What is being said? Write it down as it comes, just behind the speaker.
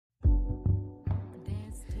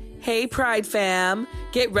Hey, Pride fam.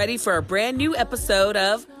 Get ready for a brand new episode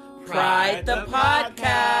of Pride the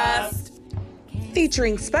Podcast.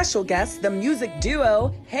 Featuring special guests, the music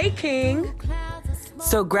duo Hey King.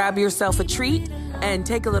 So grab yourself a treat and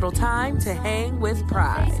take a little time to hang with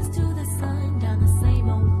Pride.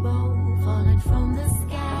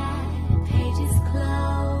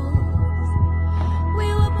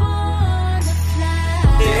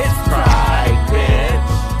 It's Pride, bitch.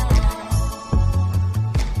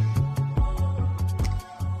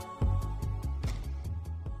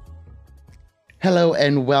 Hello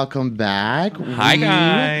and welcome back. Hi,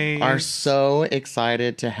 guys. We are so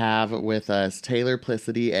excited to have with us Taylor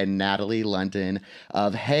Plicity and Natalie London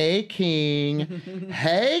of Hey King.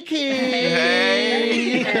 Hey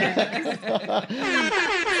King.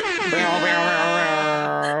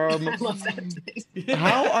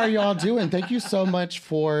 How are y'all doing? Thank you so much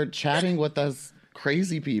for chatting with us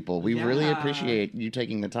crazy people. We really appreciate you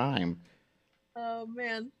taking the time. Oh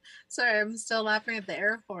man, sorry, I'm still laughing at the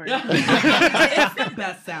air horn. It's the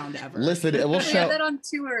best sound ever. Listen, it will We show. had that on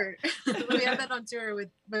tour. We had that on tour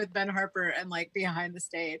with Ben Harper, and like behind the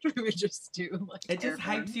stage, we would just do like. It just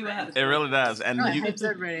air hypes you up. It really does. And horn. you, Hypes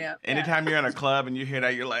everybody up. anytime you're in a club and you hear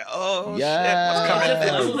that, you're like, oh, Yes.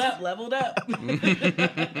 shit, what's coming? Leveled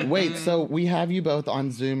up. Wait, so we have you both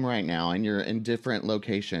on Zoom right now, and you're in different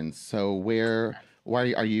locations. So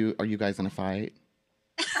why are you guys in a fight?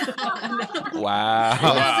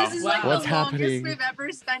 Wow. This is like What's the happening? longest we've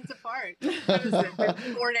ever spent apart. What is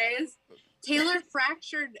it? 4 days. Taylor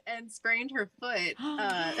fractured and sprained her foot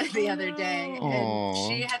the other day, Aw. and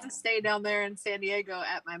she had to stay down there in San Diego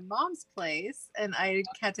at my mom's place, and I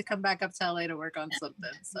had to come back up to LA to work on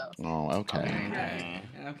something. So. Oh, okay.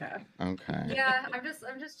 Okay. Yeah,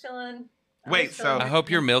 I'm just chilling. Wait, so I hope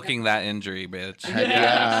you're milking that injury, bitch.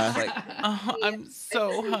 Yeah. Like, oh, I'm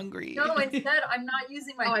so hungry. No, instead I'm not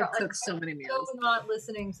using my. Oh, I like, cooked so many I'm meals. still not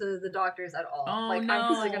listening to the doctors at all. Oh, like I'm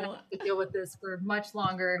probably gonna no. have to deal with this for much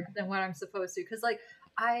longer than what I'm supposed to. Because like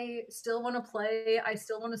I still want to play. I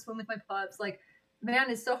still want to swim with my pups. Like, man,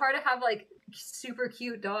 it's so hard to have like super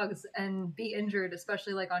cute dogs and be injured,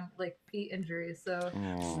 especially like on like feet injuries. So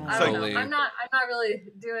Oh. I don't Totally. know. I'm not really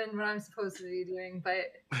doing what I'm supposed to be doing.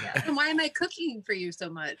 But yeah. And why am I cooking for you so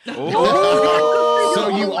much? Ooh. So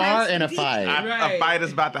you are in a fight. A fight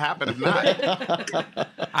is about to happen if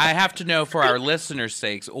not. I have to know for our listeners'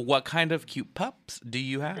 sakes, what kind of cute pups do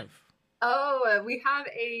you have? Oh, we have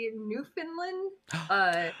a Newfoundland.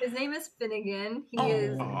 His name is Finnegan. He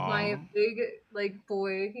is my big like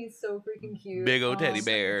boy. He's so freaking cute. Big old teddy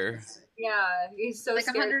bear. Yeah, he's so Like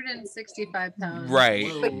scary. 165 pounds. Right.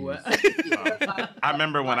 Whoa. I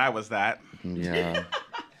remember when I was that. Yeah.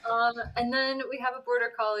 And then we have a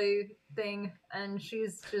border collie thing, and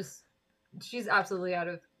she's absolutely out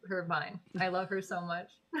of her mind. I love her so much.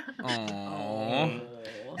 Aww.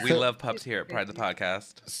 We So- love pups here at Pride the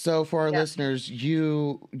Podcast. So for our Yeah. listeners,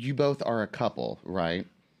 you both are a couple, right?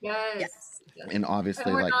 Yes. And obviously,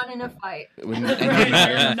 And we're like, not in a fight. when you're not in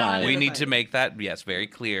a fight. We need to make that, yes, very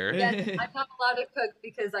clear. Yes, I'm not allowed to cook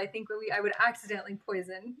because I think I would accidentally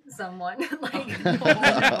poison someone. Like,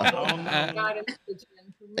 bad in the kitchen.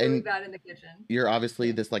 Really And- bad in the kitchen. You're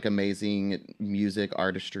obviously this like amazing music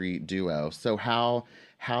artistry duo. So how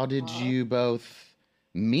did you both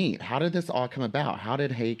meet? How did this all come about? How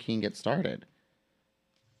did Hey King get started?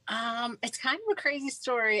 It's kind of a crazy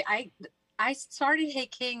story. I started Hey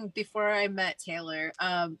King before I met Taylor.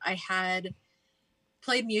 I had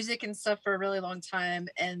played music and stuff for a really long time,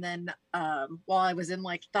 and then while I was in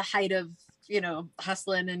like the height of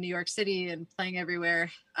hustling in New York City and playing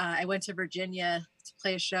everywhere, I went to Virginia to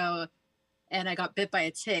play a show, and I got bit by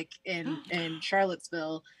a tick in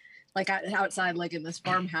Charlottesville, like outside, like in this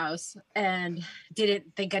farmhouse, and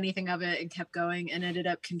didn't think anything of it and kept going, and ended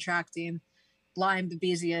up contracting Lyme,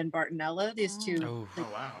 Babesia, and Bartonella. These two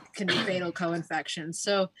Oh. can be fatal co-infections.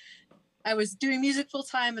 So I was doing music full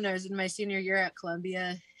time, and I was in my senior year at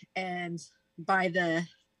Columbia, and by the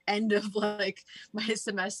end of like my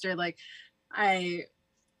semester, like I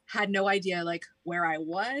had no idea like where I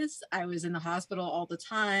was. I was in the hospital all the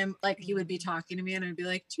time. Like he would be talking to me, and I'd be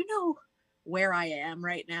like, do you know where I am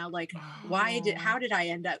right now? Like how did I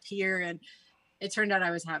end up here? And it turned out I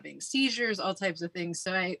was having seizures, all types of things.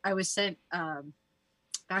 So I was sent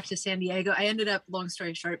back to San Diego. I ended up, long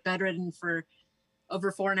story short, bedridden for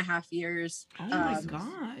over 4.5 years. Oh my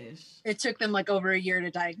gosh. It took them like over a year to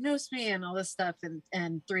diagnose me and all this stuff, and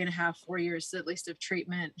 3.5, 4 years at least of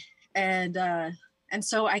treatment. And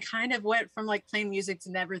so I kind of went from like playing music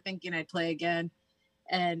to never thinking I'd play again.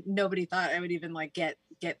 And nobody thought I would even like get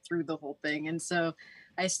through the whole thing. And so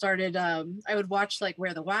I started I would watch like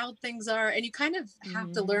Where the Wild Things Are, and you kind of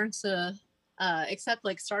have to learn to accept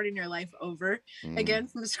like starting your life over again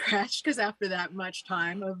from scratch, because after that much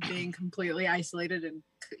time of being completely isolated and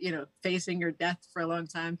facing your death for a long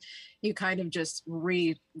time, you kind of just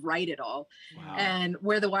rewrite it all. Wow. And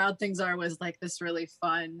Where the Wild Things Are was like this really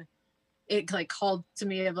fun, it like called to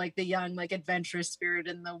me of like the young like adventurous spirit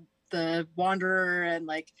and the wanderer, and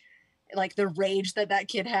like the rage that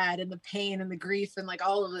kid had, and the pain and the grief and like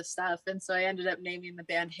all of this stuff. And so I ended up naming the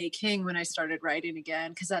band Hey King when I started writing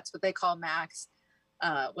again, because that's what they call Max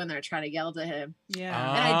when they're trying to yell to him. Yeah.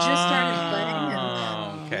 And I just started playing,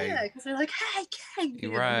 and okay. yeah, because they're like, Hey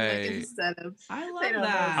King, Right. like, instead of, I they love don't know.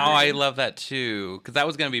 that. Oh, I love that too. Because that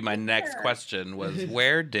was going to be my next question was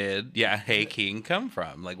where did Hey King come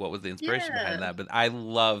from? Like, what was the inspiration Yeah. behind that? But I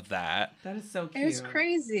love that. That is so cute. It was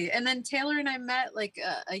crazy. And then Taylor and I met like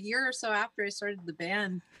a year or so after I started the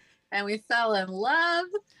band, and we fell in love.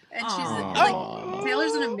 And she's Aw. like,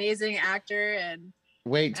 Taylor's an amazing actor, and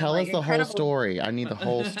Wait, tell like, us the whole incredible. story. I need the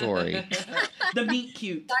whole story. The meet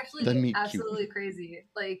cute. It's actually The meet cute. absolutely crazy.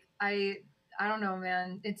 Like I don't know,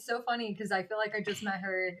 man. It's so funny because I feel like I just met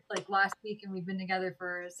her like last week, and we've been together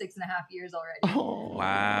for 6.5 years already. Oh,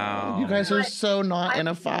 Wow. You guys are But so not in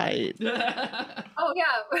a fight. Oh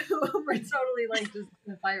yeah, we're totally like just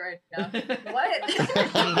in a fight right now. What?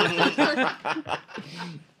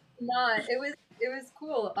 Nah, it was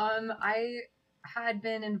cool. I had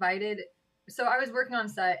been invited, so I was working on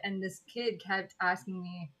set, and this kid kept asking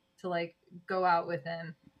me to like go out with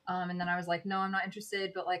him. And then I was like, no, I'm not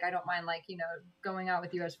interested, but like I don't mind like, going out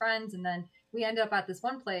with you as friends. And then we ended up at this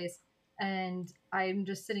one place, and I'm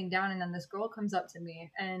just sitting down, and then this girl comes up to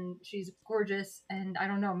me, and she's gorgeous, and I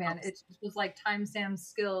don't know, man, it was like time Sam's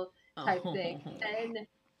skill type thing. And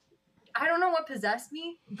I don't know what possessed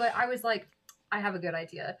me, but I was like, I have a good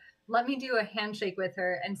idea. Let me do a handshake with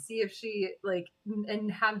her and see if she like,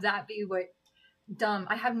 and have that be what dumb.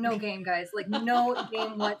 I have no game, guys, like no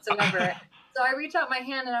game whatsoever. So I reach out my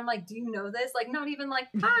hand, and I'm like, do you know this? Like, not even like,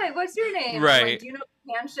 hi, what's your name? I'm Right. like, do you know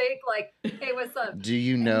handshake? Like, hey, what's up? Do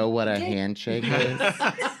you know what a handshake is?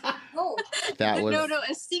 No. That was no,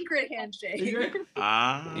 a secret handshake.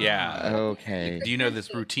 Yeah. okay. Do you know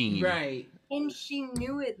this routine? Right. And she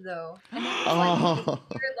knew it though. And it was like, Oh.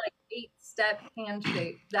 weird, like 8-step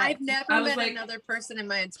handshake. That I've never I was met like- another person in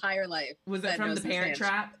my entire life. Was it that from knows the this Parent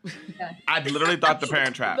handshake. Trap? I literally thought the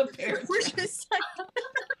Parent Trap. The Parent We're Trap. just like,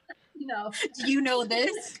 no. do you know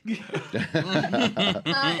this?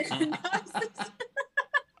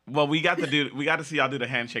 Well, we got to see y'all do the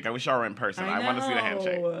handshake. I wish y'all were in person. I want to see the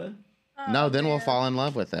handshake. know. No, then we'll man. fall in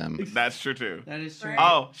love with them. That's true too. That is true. Right.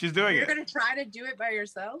 Oh, she's doing You're it. gonna try to do it by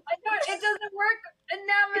yourself? I know it doesn't work. And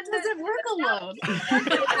now It doesn't work alone.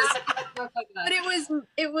 But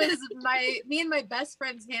it was me and my best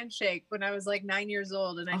friend's handshake when I was like 9 years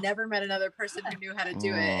old, and I never met another person who knew how to do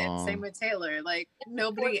it. And Aw. same with Taylor, like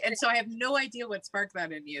nobody. And so I have no idea what sparked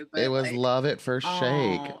that in you. But It was like, love at first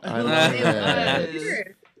shake. Aw. I love it it. was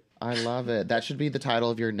weird. I love it. That should be the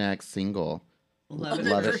title of your next single.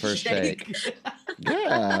 Love It First Shake.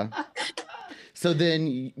 Yeah. So then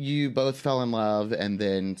you both fell in love and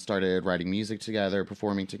then started writing music together,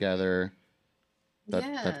 performing together.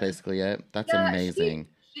 That's basically it. That's Yeah, amazing.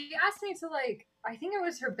 She asked me to like, I think it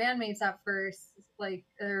was her bandmates at first, like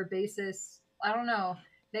their bassist. I don't know.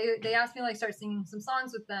 They asked me to like start singing some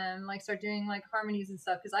songs with them, like start doing like harmonies and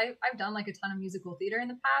stuff. Because I've done like a ton of musical theater in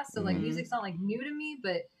the past, so like Mhm. music's not like new to me,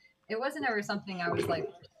 but it wasn't ever something I was like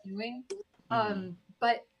pursuing.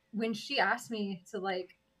 But when she asked me to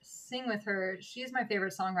like sing with her, she's my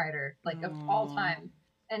favorite songwriter like of all Aw. time,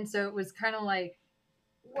 and so it was kind of like,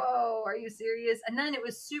 whoa, are you serious? And then it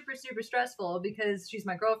was super, super stressful because she's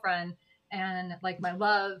my girlfriend and like my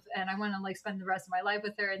love, and I want to like spend the rest of my life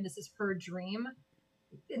with her, and this is her dream.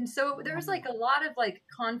 And so there was like a lot of like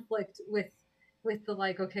conflict with the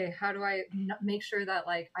like, okay, how do I make sure that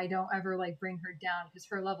like I don't ever like bring her down, because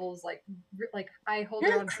her level is like I hold her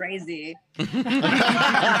You're on crazy.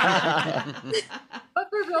 But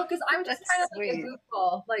for real, because I'm just That's kind of like a sweet.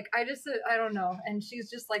 goofball. Like I don't know. And she's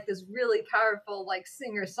just like this really powerful like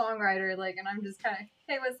singer songwriter. Like, and I'm just kind of,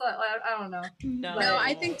 hey, what's up? I don't know. No. No,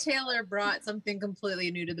 I think Taylor brought something completely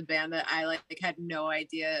new to the band that I like had no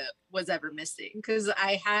idea was ever missing. Because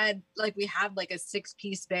we had like a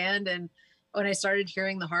 6-piece band, and when I started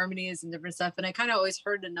hearing the harmonies and different stuff, and I kind of always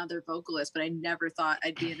heard another vocalist, but I never thought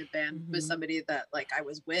I'd be in a band with Mhm. somebody that like I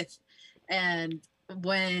was with. And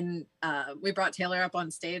when we brought Taylor up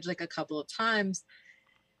on stage like a couple of times,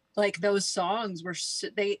 like those songs were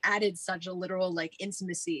they added such a literal like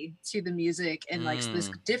intimacy to the music and like this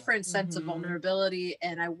different sense of Mhm. vulnerability.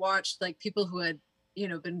 And I watched like people who had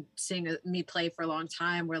been seeing me play for a long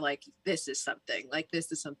time were like, this is something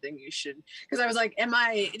you should, because I was like, am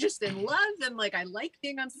I just in love and like I like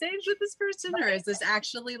being on stage with this person, or is this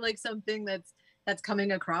actually like something that's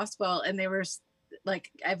coming across well? And they were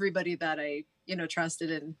like, everybody that I trusted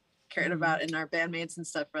and cared about in our bandmates and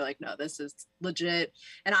stuff were like, no, this is legit,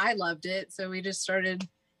 and I loved it. So we just started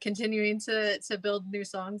continuing to build new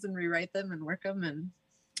songs and rewrite them and work them,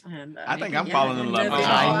 and I think I'm falling in love.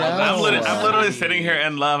 I know. I'm literally sitting here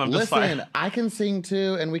in love. I'm just Listen, like, I can sing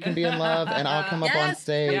too, and we can be in love, and I'll come up on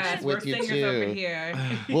stage Yes, with we're you singers over too. here.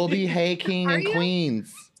 We'll be Hey King Are and you?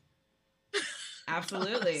 Queens.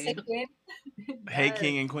 Absolutely. hey,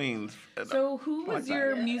 king and queens. So who was What's that?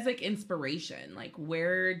 your music inspiration? Like,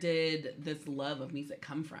 where did this love of music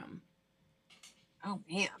come from? oh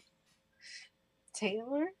man,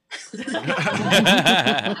 Taylor.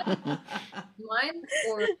 Mine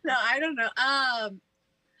or No, I don't know. I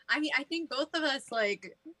mean, I think both of us,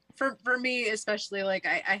 like, for me especially, like,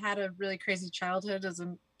 I had a really crazy childhood, as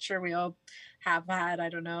I'm sure we all have had. I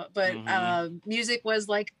don't know, but music was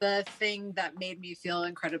like the thing that made me feel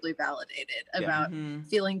incredibly validated about Mhm.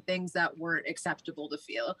 feeling things that weren't acceptable to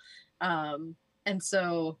feel. And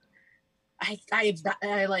so I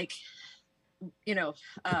like,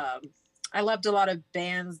 I loved a lot of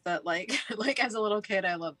bands that like like as a little kid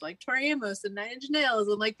I loved like Tori Amos and Nine Inch Nails,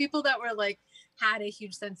 and like people that were like had a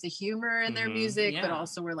huge sense of humor in their music, but Yeah.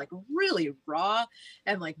 also were like really raw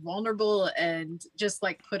and like vulnerable and just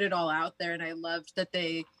like put it all out there. And I loved that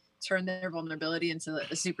they turned their vulnerability into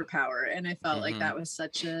a superpower, and I felt like that was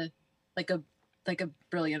such a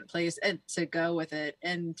brilliant place and to go with it.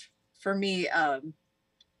 And for me,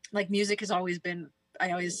 like music has always been,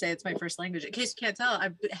 I always say it's my first language. In case you can't tell, I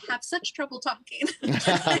have such trouble talking.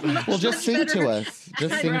 Well, just sing to us.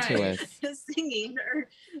 Just sing to Right. us. Singing or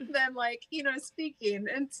than like, speaking.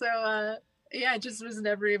 And so, yeah, it just was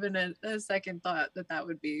never even a second thought that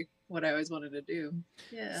would be what I always wanted to do.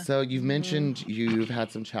 Yeah. So you've mentioned you've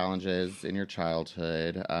had some challenges in your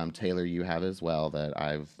childhood. Taylor, you have as well that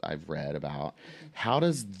I've read about. How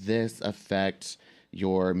does this affect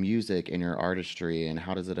your music and your artistry, and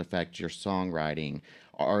how does it affect your songwriting?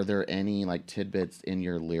 Are there any like tidbits in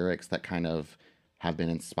your lyrics that kind of have been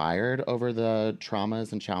inspired over the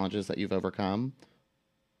traumas and challenges that you've overcome?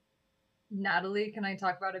 Natalie, can I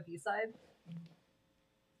talk about a B-side?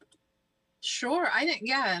 Sure. I think,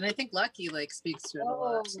 yeah. And I think Lucky like speaks to it a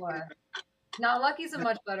lot. No, Lucky's a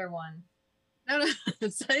much better one. No.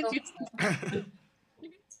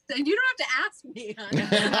 So you don't have to ask me, honey.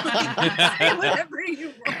 Say whatever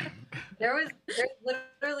you want. There's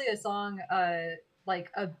literally a song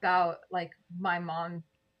like about like my mom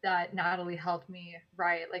that Natalie helped me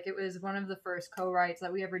write. Like it was one of the first co-writes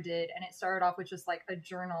that we ever did, and it started off with just like a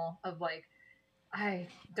journal of like, I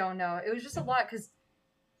don't know, it was just a lot because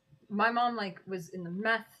my mom like was in the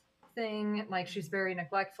meth thing, like she's very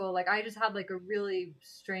neglectful. Like I just had like a really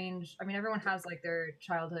strange, I mean everyone has like their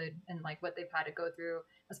childhood and like what they've had to go through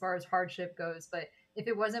as far as hardship goes, but if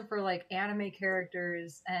it wasn't for like anime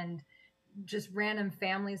characters and just random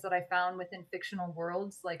families that I found within fictional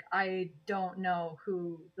worlds, like I don't know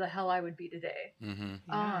who the hell I would be today.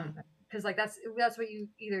 Because like that's what you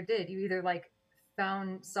either did, you either like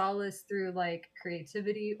found solace through like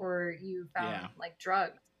creativity or you found like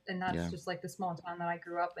drugs, and that's just like the small town that I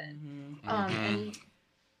grew up in.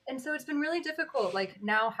 And so it's been really difficult, like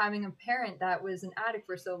now having a parent that was an addict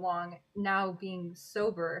for so long, now being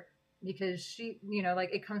sober, because she,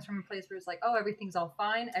 like it comes from a place where it's like, oh, everything's all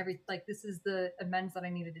fine. Like this is the amends that I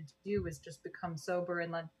needed to do, was just become sober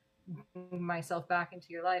and let myself back into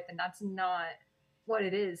your life. And that's not what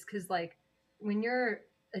it is. Cause like when you're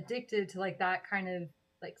addicted to like that kind of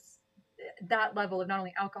like that level of not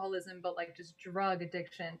only alcoholism, but like just drug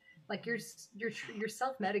addiction, like you're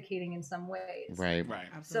self-medicating in some ways. Right.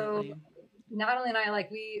 Absolutely. So Natalie and I,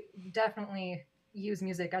 like, we definitely use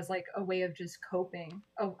music as like a way of just coping,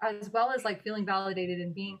 as well as like feeling validated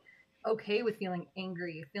and being okay with feeling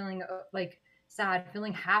angry, feeling like sad,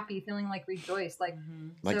 feeling happy, feeling like rejoiced, like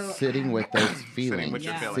Like so, sitting with those feelings. with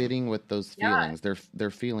your feelings. Sitting with those feelings.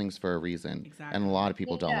 They're feelings for a reason. Exactly. And a lot of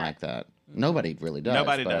people don't like that. Nobody really does.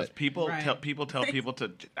 Nobody but- does. People Right. tell people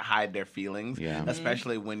to hide their feelings, Yeah.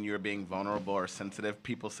 especially when you're being vulnerable or sensitive.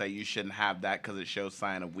 People say you shouldn't have that because it shows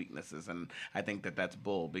sign of weaknesses, and I think that's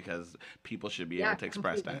bull, because people should be able to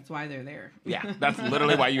express completely. That's why they're there. that. Yeah, that's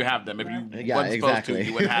literally why you have them. If you Yeah, weren't exactly. supposed to,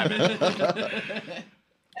 you wouldn't have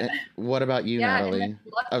it. What about you, yeah, and Natalie? then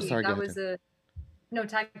Lucky, Oh, sorry, go that ahead. was a no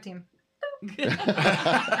tag team.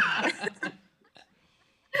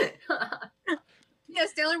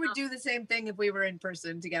 Yes, Taylor would do the same thing if we were in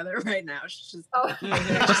person together right now. She's just, Oh.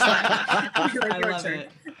 I love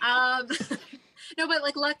it. No, but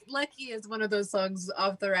like Lucky is one of those songs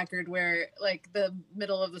off the record where like the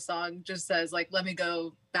middle of the song just says like, let me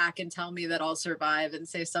go back and tell me that I'll survive and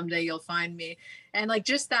say someday you'll find me. And like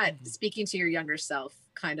just that speaking to your younger self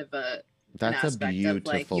kind of That's a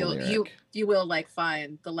beautiful lyric. you will like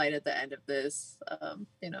find the light at the end of this,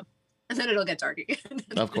 and then it'll get dark again.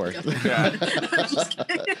 Of course. Yeah. Just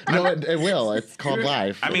kidding. No, it will. It's called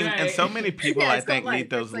life. I mean, and Right. so many people, Yeah, I it's think, called need life.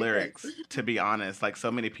 those It's like lyrics, this. to be honest. Like,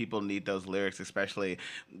 so many people need those lyrics, especially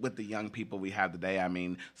with the young people we have today. I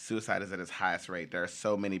mean, suicide is at its highest rate. There are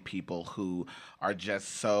so many people who are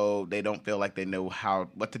just they don't feel like they know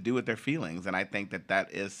what to do with their feelings. And I think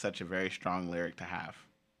that is such a very strong lyric to have.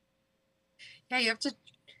 Yeah, you have to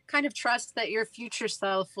kind of trust that your future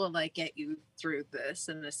self will like get you through this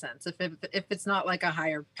in a sense. If it's not like a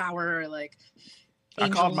higher power or like I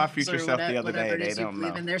called my angels future or self the other whatever day. it is They you don't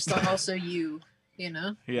believe know. in, there's also you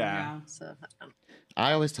know. Yeah. So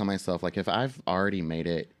I always tell myself, like, if I've already made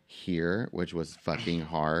it here, which was fucking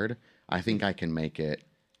hard, I think I can make it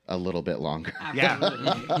a little bit longer. Yeah.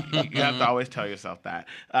 Absolutely. You have to always tell yourself that.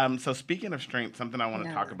 So speaking of strength, something I want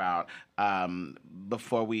to talk about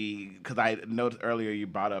before because I noticed earlier you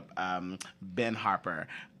brought up Ben Harper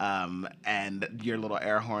and your little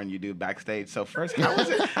air horn you do backstage. So first, how was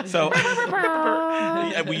it? So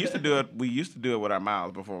yeah, we used to do it. We used to do it with our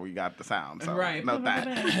mouths before we got the sound. So Right. note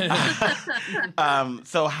that.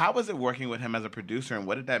 So how was it working with him as a producer, and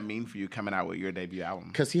what did that mean for you coming out with your debut album?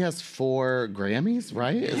 Because he has 4 Grammys,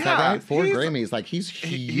 right? Is that Yeah, right? 4 he's- Grammys. Like, he's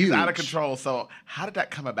huge. He's out of control. So how did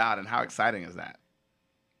that come about, and how exciting is that?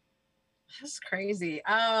 that's crazy.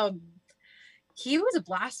 He was a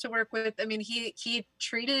blast to work with. I mean, he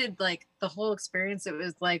treated like the whole experience. It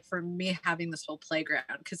was like for me having this whole playground,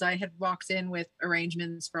 because I had walked in with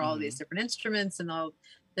arrangements for all these different instruments and all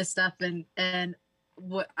this stuff, and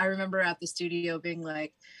what I remember at the studio being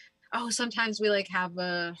like, oh, sometimes we like have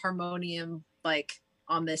a harmonium like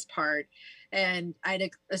on this part, and I'd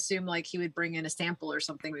assume like he would bring in a sample or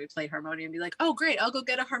something. We would play harmonium and be like, oh great, I'll go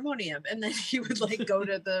get a harmonium. And then he would like go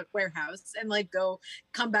to the warehouse and like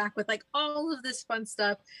come back with like all of this fun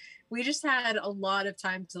stuff. We just had a lot of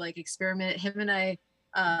time to like experiment. Him and I,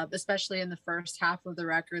 especially in the first half of the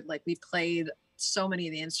record, like we played so many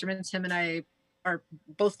of the instruments. Him and I are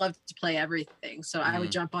both love to play everything. So I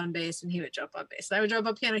would jump on bass and he would jump on bass. And I would jump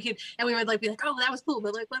on piano and we would like be like, oh, that was cool,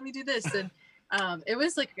 but like let me do this. And it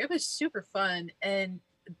was super fun. And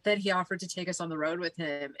then he offered to take us on the road with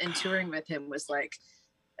him, and touring with him was like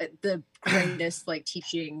the greatest like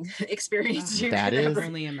teaching experience. That is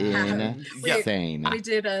Only imagine. insane. We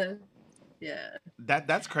did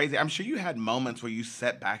That's crazy. I'm sure you had moments where you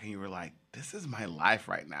sat back and you were like, this is my life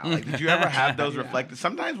right now. Like, did you ever have those reflected?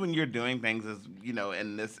 Sometimes when you're doing things as,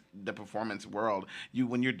 in the performance world,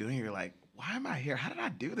 when you're doing it, you're like, why am I here? How did I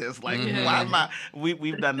do this? Like, why am I?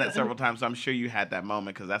 We've done that several times, so I'm sure you had that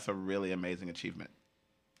moment, because that's a really amazing achievement.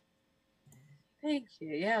 Thank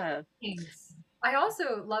you. Yeah. Thanks. I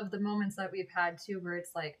also love the moments that we've had too, where it's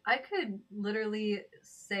like I could literally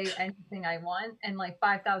say anything I want, and like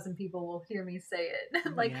 5,000 people will hear me say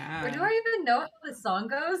it. Like, or do I even know how the song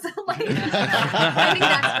goes? Like, I think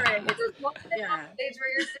that's great. it's just one thing on stage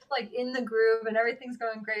where you're just like in the groove and everything's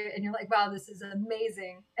going great, and you're like, wow, this is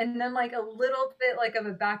amazing. And then like a little bit like of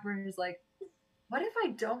a backburner is like, what if I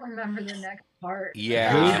don't remember the next part?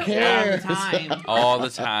 Yeah. Who cares? All the time. All the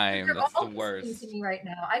time. You're That's all the worst. listening to me right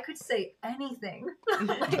now. I could say anything.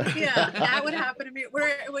 Yeah, that would happen to me.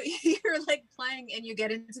 Where you're like playing and you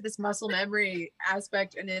get into this muscle memory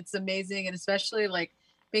aspect, and it's amazing. And especially like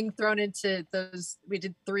being thrown into those. We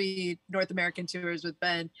did 3 North American tours with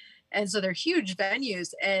Ben, and so they're huge venues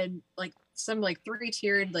and like some like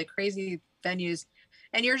 3-tiered like crazy venues.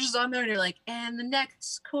 And you're just on there and you're like, and the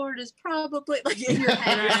next chord is probably like in your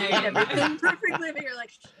head, you're saying everything perfectly, but you're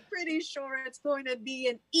like, pretty sure it's going to be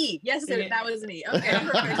an E. Yes, that was an E. Okay,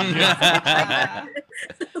 perfect.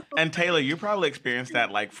 And Taylor, you probably experienced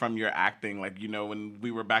that like from your acting, like, when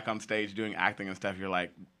we were back on stage doing acting and stuff, you're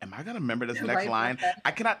like, am I going to remember this next line?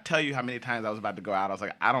 I cannot tell you how many times I was about to go out. I was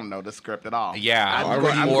like, I don't know the script at all.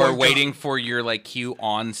 Yeah. Or waiting for your like cue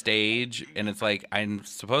on stage, and it's like, I'm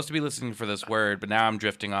supposed to be listening for this word, but now I'm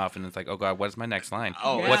drifting off, and it's like, oh God, what is my next line?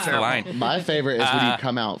 Oh, what's the terrible. line? My favorite is when you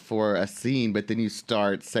come out for a scene, but then you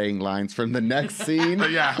start saying lines from the next scene.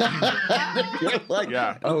 Yeah. You're like,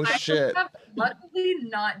 Yeah. oh shit. I have luckily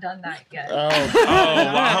not done that yet. Oh, Oh,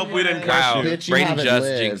 well, I hope we didn't Wow. crush you. bitch, you Brayden haven't just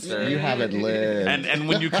lived. jinxed her. You haven't lived. And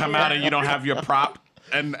when you come out and you don't have your prop,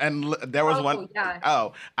 and there was Oh, one. yeah.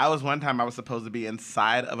 Oh, I was one time I was supposed to be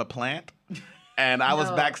inside of a plant. And I was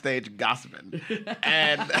backstage gossiping.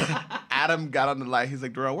 And Adam got on the line. He's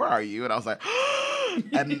like, Darrell, where are you? And I was like,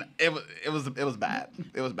 and it was bad.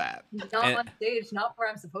 It was bad. Not on stage, not where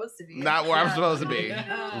I'm supposed to be. Not where I'm supposed to be.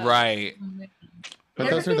 Right. But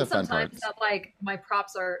those are the fun parts. That, like, my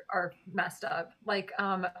props are messed up. Like,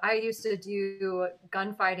 I used to do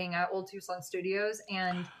gunfighting at Old Tucson Studios,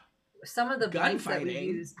 and some of the blanks that we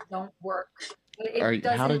use don't work.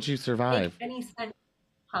 How did you survive? Make any sense?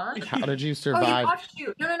 Huh? How did you Oh, survive? you have to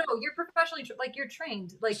shoot. No. You're professionally, like, you're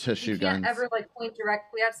trained. Like, To you shoot can't guns. ever, like, point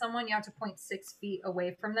directly at someone. You have to point 6 feet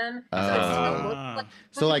away from them. Oh. So, it still looks like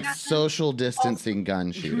So like pointing at them. social distancing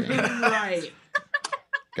gun shooting. Right.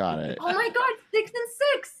 Got it. Oh my God, 6 and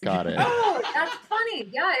 6. Got it. Oh, that's funny.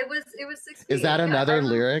 Yeah, it was 6 feet. Is that Yeah, another I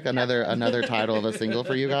remember- lyric? Another title of a single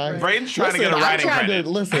for you guys? Braden's trying to get a I'm writing trying credit. to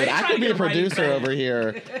listen. I'm I trying could to be a get a writing producer credit. over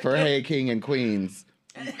here for Hey King and Queens.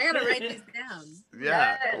 I gotta write these down.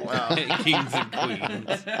 Yeah. Yes. Well. Kings and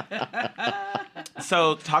queens.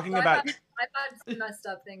 So talking So about I've had some messed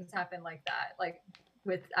up things happen like that, like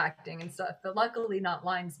with acting and stuff, but luckily not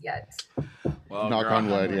lines yet. well, Knock girl, on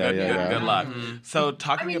wood. Yeah, good, yeah, good, yeah. good luck. Mhm. So I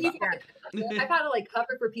talking mean, about I've had to like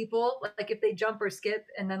cover for people, like if they jump or skip,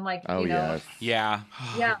 and then like Oh you know, yes. Yeah.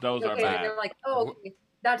 yeah, those are okay, bad. they're like, oh, okay,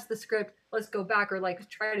 that's the script. Let's go back or like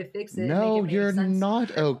try to fix it. No, make it make you're sense.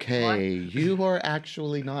 not okay. You are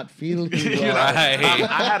actually not feeling You know, well. Right.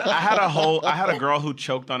 I had a girl who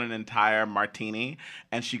choked on an entire martini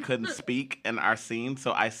and she couldn't speak in our scene,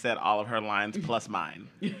 so I said all of her lines plus mine.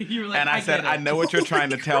 You were like, And I said, get I it. know what you're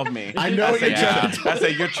trying to tell me. I know what said, you're trying to I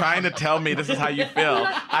said, you're trying to tell me this is how you feel.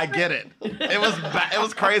 I get it. It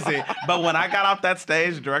was crazy. But when I got off that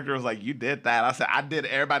stage, the director was like, you did that. I said, I did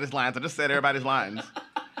everybody's lines. I just said everybody's lines.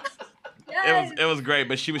 Yes, It was great,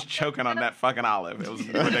 but she was choking on that fucking olive. It was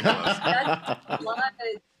ridiculous. that's clutch.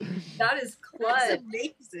 That is clutch. That's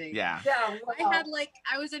amazing. Yeah. Yeah,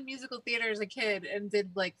 I was in musical theater as a kid and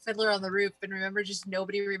did like Fiddler on the Roof, and remember just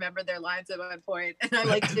nobody remembered their lines at one point, and I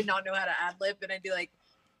like did not know how to ad lib, and I'd be like,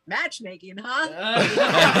 matchmaking, huh?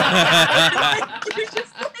 You're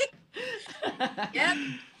just like, yep.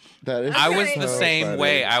 That is I was Okay. the so same funny.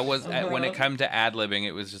 way. I was when it come to ad libbing,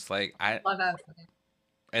 it was just like love acting.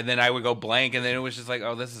 and then I would go blank, and then it was just like,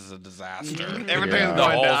 oh, this is a disaster. Everything's Yeah. The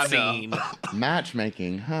going whole downhill. scene.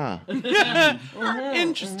 Matchmaking, huh?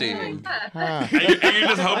 Interesting. Huh. And you're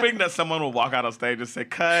just hoping that someone will walk out on stage and say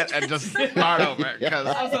cut and just start over because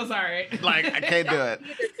I'm so sorry. like I can't do it.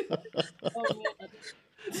 Oh, man.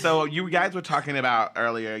 So you guys were talking about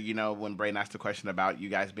earlier, you know, when Braden asked the question about you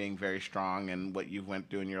guys being very strong and what you went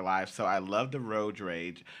through in your life. So I love the Road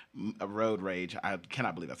Rage. I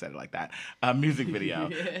cannot believe I said it like that. Music video,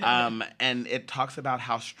 and it talks about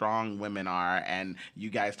how strong women are, and you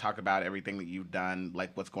guys talk about everything that you've done,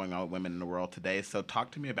 like what's going on with women in the world today. So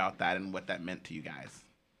talk to me about that and what that meant to you guys.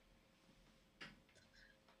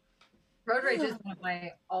 Road Rage is one of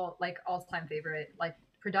my all-time favorite like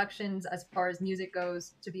productions as far as music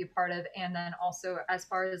goes to be a part of, and then also as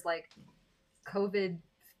far as like COVID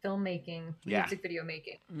filmmaking, Yeah. music video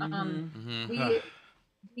making. Mhm.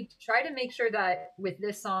 We try to make sure that with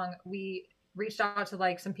this song we reached out to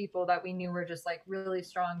like some people that we knew were just like really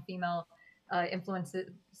strong female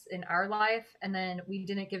influences in our life, and then we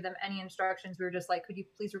didn't give them any instructions. We were just like, could you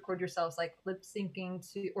please record yourselves like lip syncing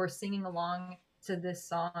to or singing along to this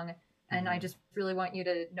song, and I just really want you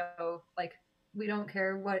to know like we don't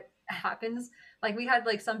care what happens. Like we had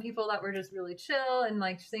like some people that were just really chill and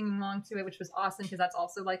like singing along to it, which was awesome because that's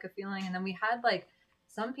also like a feeling. And then we had like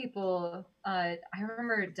some people, I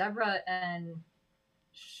remember Deborah and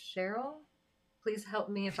Cheryl. Please help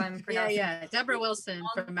me if I'm pronouncing. Yeah. Deborah Wilson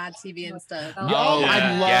from Mad TV and stuff. Oh, Oh,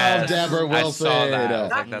 I love yes. Deborah Wilson. I saw that. I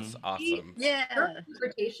was like, that's awesome. Yeah. Her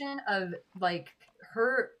interpretation of like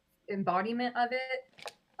her embodiment of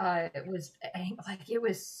it was like it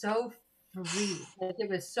was so free. Like it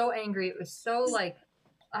was so angry. It was so like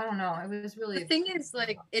I don't know. It was really The thing is,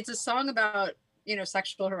 like, it's a song about, you know,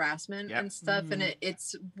 sexual harassment Yep. and stuff, and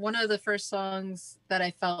it's one of the first songs that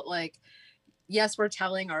I felt like, yes, we're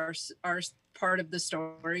telling our part of the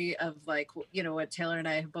story of like, you know, what Taylor and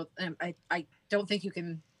I have both. I don't think you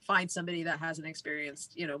can find somebody that hasn't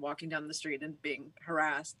experienced, you know, walking down the street and being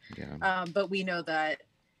harassed. Yeah. But we know that,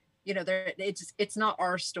 you know, it's not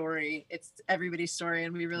our story, it's everybody's story,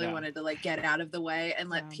 and we really Yeah. wanted to like get out of the way and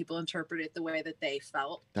let people interpret it the way that they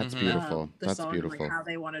felt. That's Mhm. beautiful. The That's song, beautiful. like how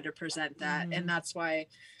they wanted to present that, Mhm. and that's why,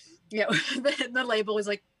 you know, the label was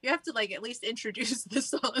like, you have to like at least introduce the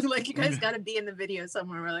song, like you guys got to be in the video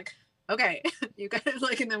somewhere. We're like, okay, you guys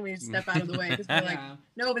like, and then we step out of the way because we're like, Yeah.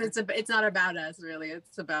 no, but it's not about us really.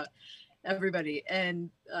 It's about everybody. And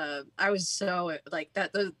I was so like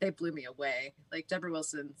that. They blew me away. Like Deborah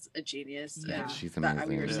Wilson's a genius. Yeah. And She's that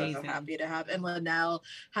we were amazing. so happy to have. And Linnell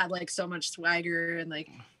had like so much swagger, and like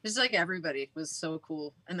just like everybody was so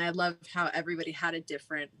cool. And I love how everybody had a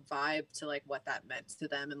different vibe to like what that meant to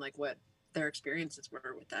them and like what their experiences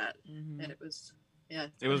were with that. Mhm. And it was, yeah.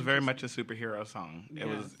 It was very much a superhero song. It Yeah.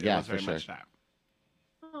 was Yeah, very for sure. much that.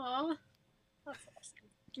 Aw. That's awesome.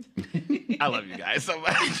 I love you guys so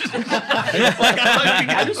much. Like, I love you I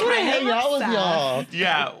guys. just want to hang out with y'all.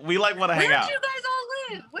 Yeah, we like want to hang Where'd out. you guys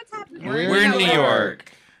all live? What's happening? We're in New York.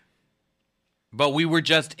 But we were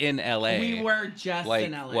just in LA. We were just like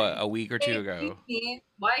in LA. what, a week or two ago.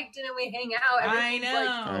 Why didn't we hang out? I Everything's, know.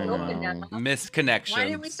 Like, open now. Missed connection. Why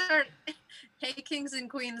didn't we start Hey Kings and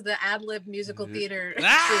Queens, the ad-lib musical theater?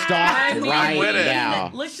 Ah! Stop I mean, right with it. now.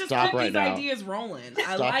 Let's just Stop get right these now. ideas rolling. I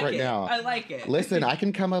Stop like right it. now. I like it. Listen, I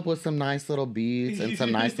can come up with some nice little beats and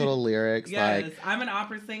some nice little lyrics. Yes, Like I'm an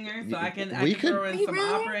opera singer, so I can we can throw could- in some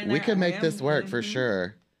opera in there. we could make I this am. work for Mhm.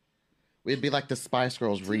 sure. We'd be like the Spice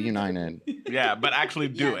Girls reunited, Yeah, but actually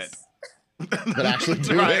do Yes. but actually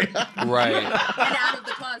do Right. it. Right. And out of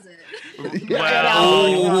the closet.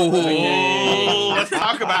 Well, Ooh. let's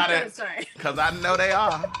talk about it. Sorry. Because I know they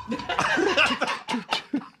are.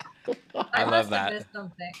 I love must have that. missed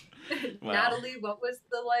something. Wow. Natalie, what was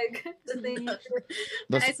the thing? The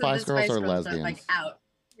I said Spice Girls are Girls lesbians. like out.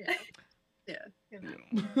 Yeah. Yeah.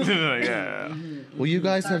 Yeah. Mhm. Well, you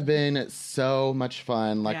guys have been so much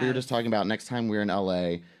fun. Like we were Yes. just talking about, next time we're in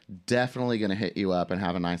LA, definitely going to hit you up and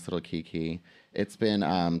have a nice little kiki. It's been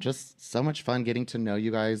just so much fun getting to know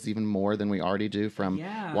you guys even more than we already do from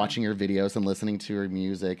Yeah. watching your videos and listening to your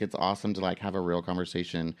music. It's awesome to like have a real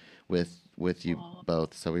conversation with you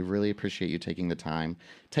both. So we really appreciate you taking the time.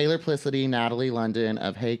 Taylor Plicity, Natalie London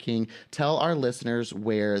of Hey King, tell our listeners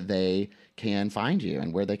where they can find you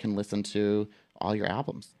and where they can listen to all your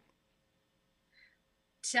albums.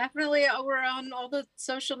 Definitely, we're on all the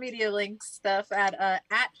social media links stuff at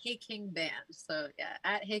Hey King Band. So yeah,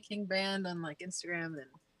 at Hey King Band on like Instagram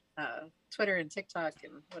and Twitter and TikTok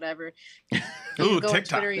and whatever. Ooh, Go on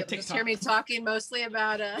TikTok. Twitter, you'll just hear me talking mostly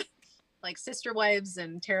about like Sister Wives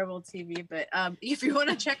and terrible TV. But if you want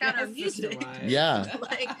to check out our music, Yeah.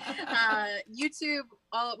 like YouTube,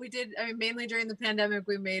 we did. I mean, mainly during the pandemic,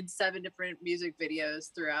 we made 7 different music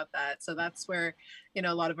videos throughout that. So that's where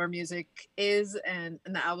a lot of our music is, and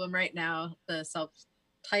the album right now, the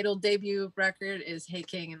self-titled debut record, is Hey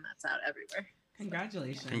King, and that's out everywhere.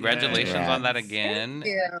 Congratulations. Congratulations Congrats. on that again.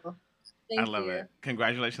 Thank you. Thank I love you. it.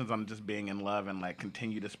 Congratulations on just being in love and like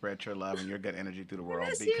continue to spread your love and your good energy through the world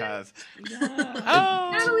miss you. because Oh.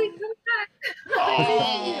 Natalie, come back.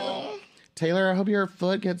 oh, Taylor, I hope your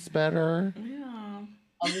foot gets better. Yeah.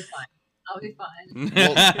 I'll be fine. I'll be fine.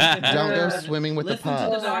 Don't go swimming with Listen the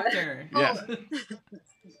to the pup. doctor. yeah.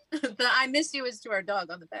 The I miss you is to our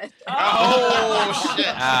dog on the bed. Oh, shit.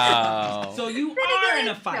 Ow. So you are in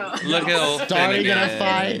a fight. Look at old Starting in a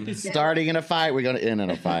Finnegan. fight. Starting in a fight. We're going to end in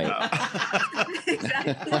a fight.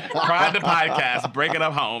 Exactly. Pride the podcast, breaking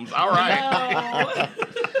up homes. All right. No.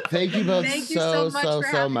 Thank you both Thank you so, so much so, for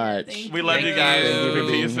so having me. much. Thank We love Thank you guys. you. We'll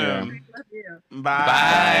see you Being soon. here. Love you. Bye.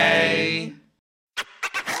 Bye.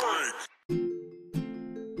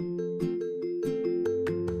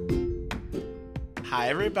 Hi,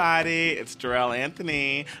 everybody. It's Darrell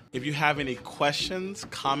Anthony. If you have any questions,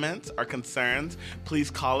 comments, or concerns, please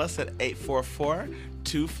call us at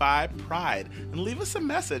 844-25-PRIDE and leave us a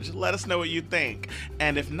message. Let us know what you think.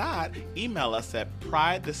 And if not, email us at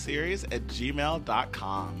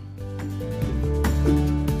pridetheseries@gmail.com.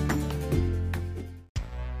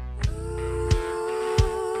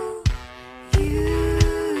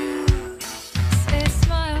 Say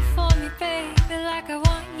smile for me, baby, like I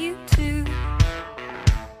want you to.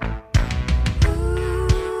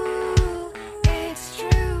 Ooh, it's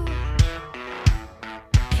true.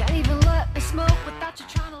 Can't even let me smoke without you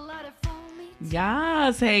trying to light it for me.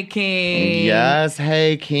 Yes, Hey King. Yes,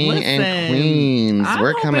 hey, King and Listen, Queens. I'm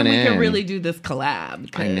We're hoping coming we in. can really do this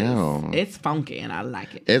collab. 'cause I know. It's funky and I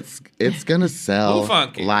like it. It's gonna sell Who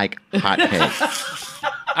funky? like hotcakes.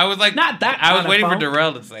 I was like, Not that I was kind of waiting for funk.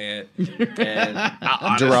 Darrell to say it.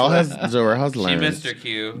 And Darrell has she learned. missed her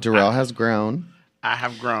cue. Darrell has grown. I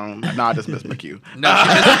have grown. No, I just missed my cue. No, she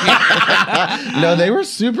missed her cue. No, they were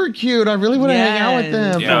super cute. I really want to hang out with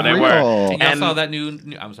Yes. them. Yeah, for they real. were. Y'all And- saw that new.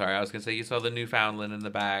 I'm sorry, I was gonna say you saw the Newfoundland in the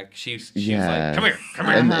back. She's Yes. like, come here.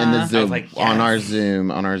 In the Uh-huh. Zoom, like, on our yes.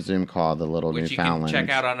 Zoom call, the little Which you can Newfoundland. check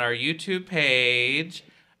out on our YouTube page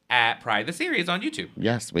at Pride the Series on YouTube.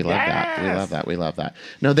 Yes, we love that. We Yes. love that. We love that.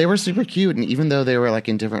 No, they were super cute, and even though they were like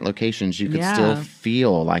in different locations, you could Yeah. still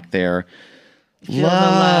feel like they're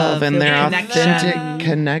love and feel their the authentic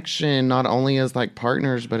connection, not only as like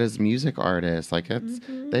partners but as music artists. Like it's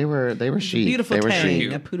they were chic. Beautiful They were thing.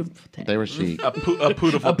 chic. A beautiful thing. They were chic. A beautiful A thing.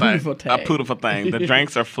 beautiful thing. A beautiful thing. The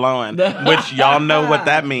drinks are flowing, which y'all know what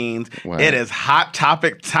that means. What? It is hot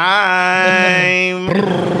topic time.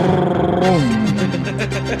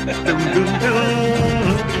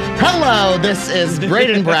 Hello, this is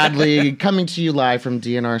Braden Bradley coming to you live from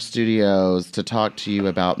DNR Studios to talk to you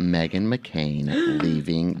about Meghan McCain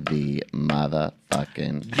leaving the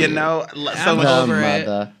motherfucking You View. know, so The over it.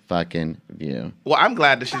 motherfucking View. well, I'm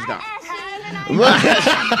glad that she's gone.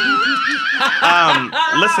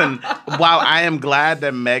 Listen, while I am glad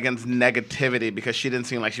that Megan's negativity, because she didn't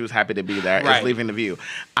seem like she was happy to be there, Right. is leaving The View,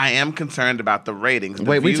 I am concerned about the ratings. The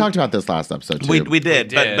Wait, we View- talked about this last episode too. We did, We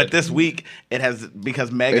did. but this week it has,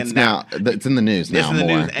 because Megan It's now. It's in the news It's now in the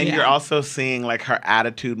more. news, and Yeah. you're also seeing like her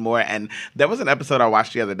attitude more. And there was an episode I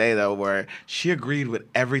watched the other day though where she agreed with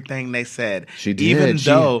everything they said. She did. even She-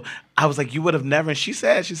 though I was like, you would have never. And she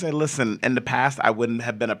said, listen, in the past I wouldn't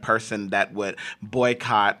have been a person that would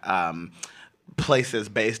boycott places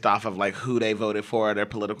based off of like who they voted for or their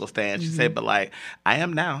political stance. She said, but like I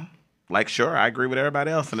am now. Like, sure, I agree with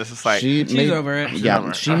everybody else, and it's just like She's over it. Yeah, over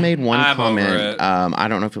it. she made one I'm over comment. it. I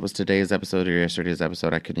don't know if it was today's episode or yesterday's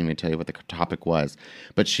episode. I couldn't even tell you what the topic was.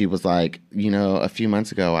 But she was like, a few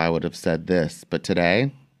months ago I would have said this, but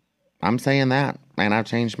today I'm saying that, and I've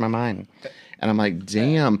changed my mind. And I'm like,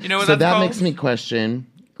 damn. You know what so that's that called? makes me question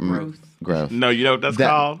growth. no, you know what that's That-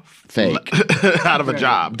 called? Fake. Out of a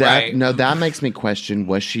job. That Right. no, that makes me question: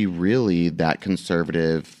 was she really that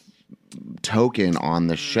conservative token on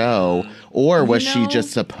the show, or was she know-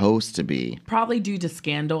 just supposed to be? Probably due to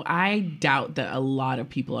scandal. I doubt that a lot of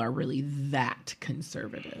people are really that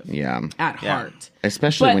conservative Yeah, at heart.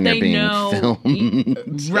 especially But when you're they being know,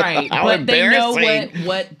 filmed. right? How But they know embarrassing.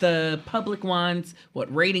 what the public wants,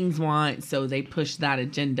 what ratings want, so they push that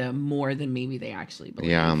agenda more than maybe they actually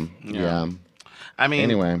believe. Yeah. I mean,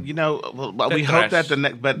 Anyway. well, we hope that the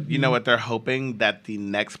next, but you know what? They're hoping that the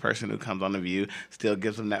next person who comes on The View still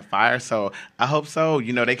gives them that fire. So I hope so.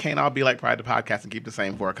 They can't all be like Pride the Podcast and keep the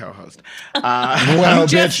same 4 co-hosts. Well,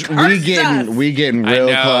 Just bitch, cursed us. we getting I real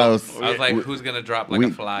know. close. I was like, who's gonna drop like we,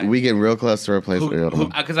 a fly? we getting real close to replace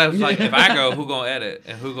Because I was like, if I go, who gonna edit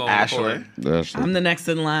and who gonna Ashley. record? I'm the next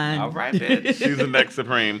in line. All right, bitch. She's the next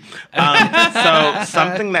supreme. So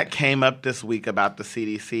something that came up this week about the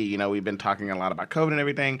CDC, we've been talking a lot about COVID and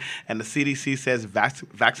everything, and the CDC says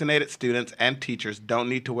vaccinated students and teachers don't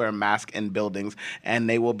need to wear a mask in buildings, and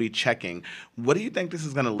they will be checking. What do you think this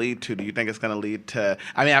is going to lead to? Do you think it's going to lead to,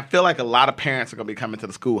 I feel like a lot of parents are going to be coming to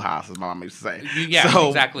the schoolhouse, as my mom used to say. Yeah, So,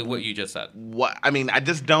 exactly what you just said. I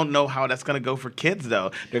just don't know how that's going to go for kids,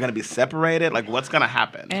 though. They're going to be separated. Like, what's going to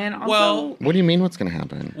happen? And also, Well, What do you mean? What's gonna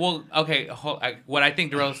happen? Well, okay. What I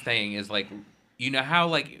think Darrell's saying is like, how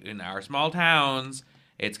like in our small towns,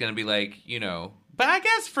 it's gonna be like But I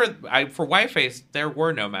guess for Whiteface, there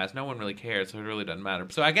were no masks. No one really cared, so it really doesn't matter.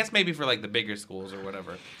 So I guess maybe for like the bigger schools or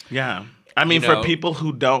whatever. Yeah. You For know? people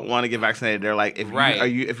who don't want to get vaccinated, they're like,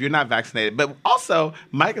 if you're not vaccinated. But also,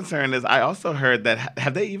 my concern is, I also heard that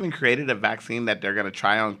have they even created a vaccine that they're going to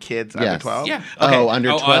try on kids under Yes. 12? Yeah. Okay. Oh,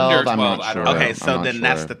 under 12? under I'm 12, not I sure. don't know. Okay, I'm so not then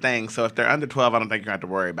that's sure. the thing. So if they're under 12, I don't think you have to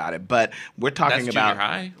worry about it. But we're talking That's about junior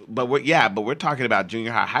high. But we're talking about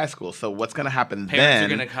junior high, high school. So what's going to happen Parents then? are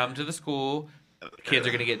going to come to the school. Kids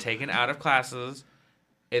are going to get taken out of classes.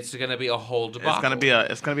 It's going to be a whole debacle. it's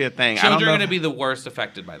going to be a thing. I Children don't know. are going to be the worst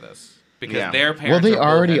affected by this because Yeah. their Well, parents. they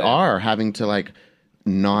already bullheaded. are having to like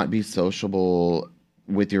not be sociable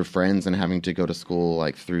with your friends and having to go to school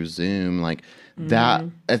like through Zoom. Like that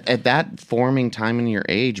at that forming time in your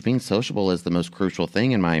age, being sociable is the most crucial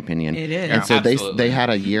thing in my opinion. It is. And so Absolutely. they had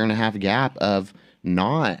a year and a half gap of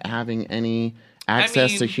not having any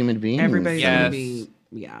access to mean, human beings. everybody's Yes. gonna be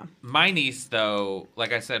My niece, though,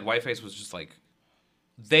 like I said, Whiteface was just like,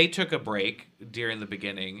 they took a break during the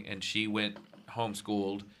beginning, and she went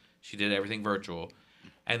homeschooled. She did everything virtual,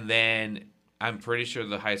 and then I'm pretty sure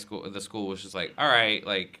the school was just like, all right,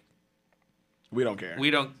 like We don't care.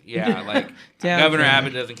 we don't, like Yeah, Governor okay.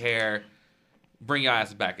 Abbott doesn't care. Bring your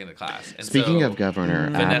asses back into class. And Speaking so of Governor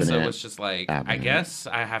Vanessa Abbott, was just like, I Abbott. guess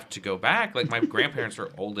I have to go back. Like my grandparents are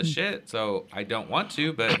old as shit, so I don't want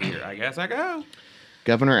to, but here, I guess I go.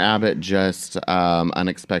 Governor Abbott just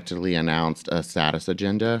unexpectedly announced a status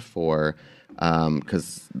agenda for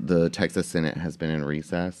because the Texas Senate has been in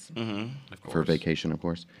recess for vacation, of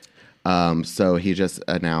course. So he just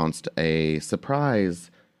announced a surprise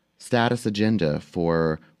status agenda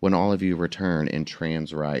for when all of you return, and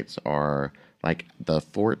trans rights are like the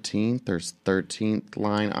 14th or 13th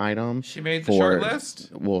line item. She made the for, short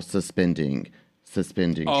list? Well, suspending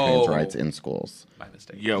suspending trans rights in schools. My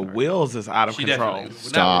mistake. Yo, Wills is out of control. Definitely- not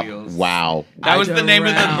Stop. Wheels. Wow. That was the name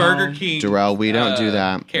of the Darrell. Burger King. Darrell, we don't do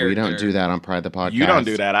that. We character. don't do that on Pride the Podcast. You don't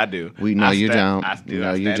do that. I do. No, you don't. I do.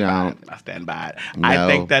 No, I you stand by don't. it. I stand by it. No. I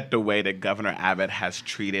think that the way that Governor Abbott has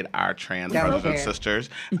treated our trans Don't brothers and care. sisters,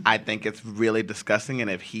 I think it's really disgusting. And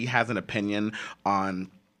if he has an opinion on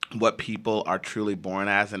what people are truly born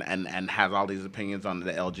as and has all these opinions on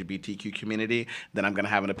the LGBTQ community, then I'm going to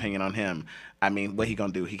have an opinion on him. I mean, what he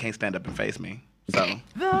going to do? He can't stand up and face me.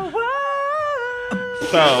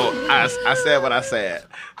 So I said what I said.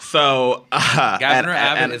 So Governor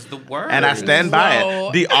Abbott is the word. and I stand by So-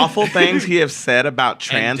 it. The awful things he has said about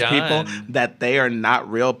trans And people, done. that they are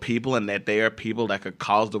not real people and that they are people that could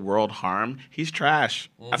cause the world harm. He's trash.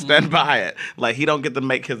 I stand by it. Like he don't get to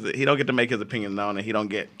make his opinion known, and he don't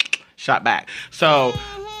get shot back. So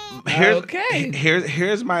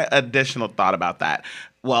here's my additional thought about that.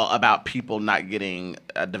 Well, about people not getting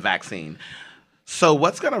the vaccine. So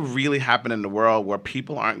what's going to really happen in the world where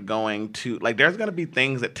people aren't going to, like, there's going to be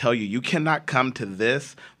things that tell you cannot come to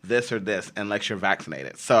this, or this unless you're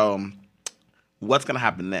vaccinated. So what's going to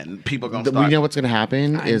happen then? People are going to We start. know what's going to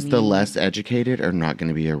happen is the less educated are not going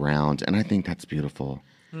to be around. And I think that's beautiful.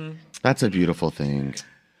 That's a beautiful thing.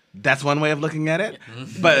 That's one way of looking at it.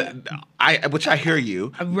 But which I hear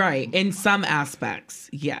you. Right. In some aspects,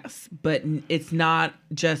 yes. But it's not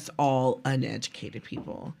just all uneducated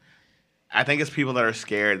people. I think it's people that are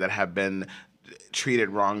scared that have been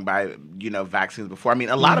treated wrong by, vaccines before. I mean,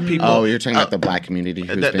 a lot of people. Oh, you're talking about the black community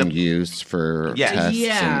who's the- been used for Yes. tests.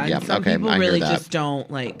 Yeah. And, And some okay, people I really hear that. just don't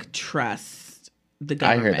trust the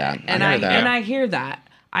I hear government. that. I And hear that. And I hear that.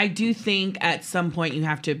 I do think at some point you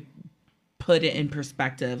have to put it in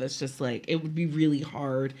perspective. It's just it would be really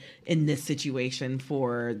hard in this situation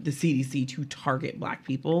for the CDC to target black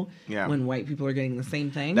people when white people are getting the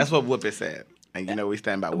same thing. That's what Whoopi said. And we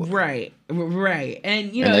stand by Whoopi. Right.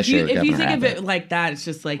 And Unless if you you're think Governor of it like that, it's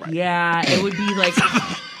just yeah, it would be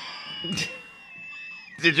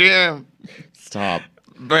Did you hear him? Stop.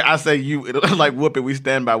 But I say you like Whoopi. We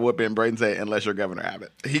stand by Whoopi, and Brayden say unless you're Governor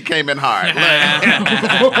Abbott. He came in hard.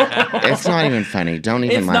 It's not even funny. Don't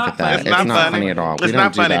even It's laugh not at that. funny. It's not funny at all. We It's don't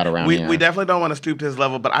not do funny. that around we, here. we definitely don't want to stoop to his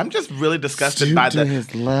level. But I'm just really disgusted Stoop by to the.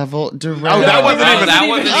 his level. Direct. Oh, that wasn't Oh, even. that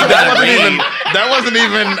wasn't even- That wasn't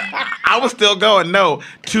even. I was still going. No,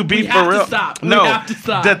 to be We for have to real. stop. We No, have to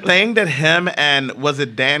stop. the thing that him and was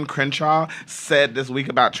it Dan Crenshaw said this week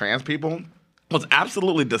about trans people was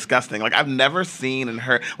absolutely disgusting. I've never seen and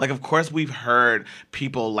heard. Of course, we've heard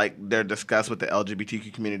people their disgust with the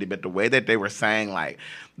LGBTQ community, but the way that they were saying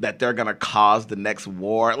that they're gonna cause the next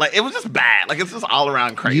war, it was just bad. It's just all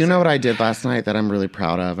around crazy. You know what I did last night that I'm really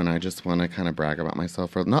proud of, and I just want to kind of brag about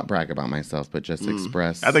myself, or not brag about myself, but just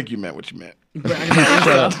express. I think you meant what you meant.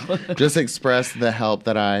 Just express the help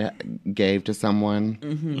that I gave to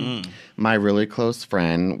someone. My really close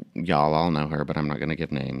friend, y'all all know her, but I'm not going to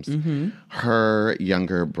give names. Her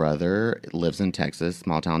younger brother lives in Texas,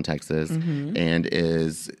 small town Texas, and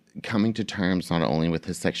is coming to terms not only with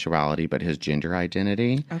his sexuality but his gender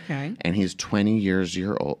identity. Okay. And he's 20 years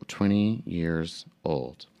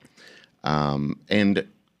old. And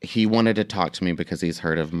he wanted to talk to me because he's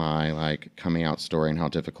heard of my coming out story and how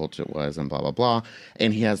difficult it was and blah blah blah.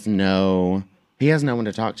 And he has no one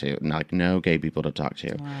to talk to, no gay people to talk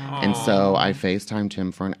to. Wow. And so I FaceTimed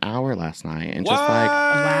him for an hour last night and just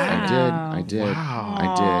I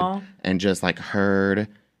did, and just heard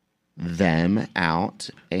them out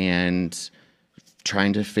and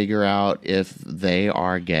trying to figure out if they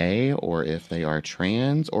are gay or if they are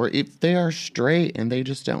trans or if they are straight and they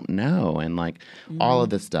just don't know and all of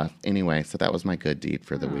this stuff. Anyway, so that was my good deed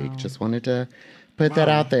for the week. Just wanted to put that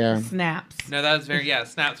out there. Snaps. No, that was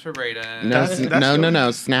snaps for Brayden.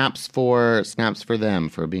 No. Snaps for them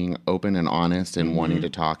for being open and honest and wanting to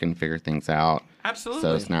talk and figure things out. Absolutely.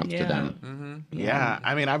 So snaps to them. Yeah,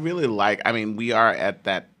 I mean, we are at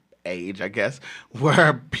that age, I guess,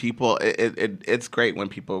 where people, it's great when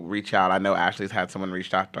people reach out. I know Ashley's had someone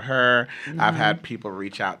reach out to her. I've had people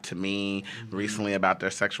reach out to me recently about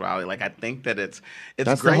their sexuality. I think that it's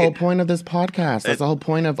That's great. the whole point of this podcast. That's the whole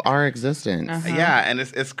point of our existence. Yeah, and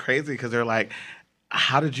it's crazy because they're like,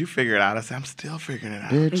 how did you figure it out? I said, I'm still figuring it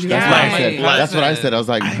out. Bitch, Yeah. that's what I said. That's what I said. I was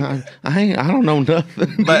like, I don't know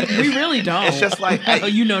nothing. But We really don't. It's just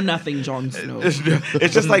you know nothing, Jon Snow.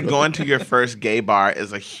 it's just going to your first gay bar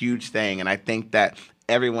is a huge thing, and I think that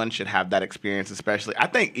everyone should have that experience. Especially, I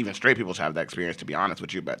think even straight people should have that experience. To be honest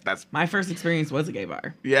with you, but My first experience was a gay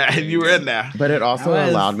bar. yeah, and you were in there. But it also I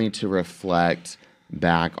was- allowed me to reflect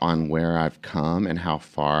back on where I've come and how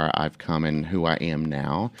far I've come and who I am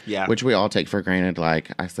now. Yeah. Which we all take for granted.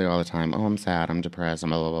 Like I say all the time, oh, I'm sad, I'm depressed, I'm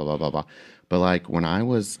blah, blah, blah, blah, blah, blah. But like when I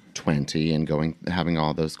was 20 and having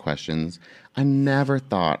all those questions, I never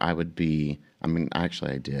thought I would be, I mean,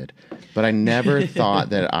 actually I did, but I never thought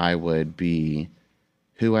that I would be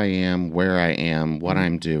who I am, where I am, what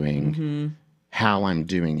I'm doing, how I'm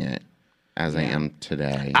doing it as I am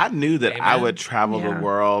today. I knew that Amen. I would travel the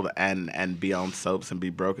world and be on soaps and be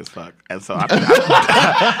broke as fuck. And so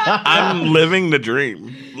I'm living the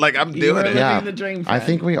dream. Like I'm doing it. Yeah, the dream, I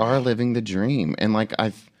think we are living the dream. And like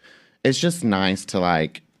it's just nice to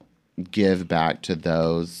like give back to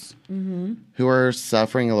those who are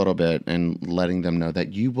suffering a little bit and letting them know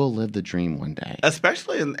that you will live the dream one day.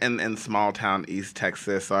 Especially in small town East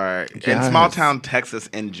Texas or in Yes. small town Texas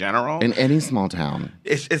in general. In any small town.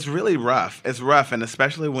 It's really rough. It's rough, and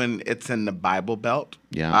especially when it's in the Bible Belt.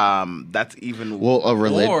 Yeah. That's even Well, Or-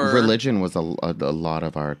 religion was a lot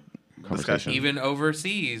of our conversation. Even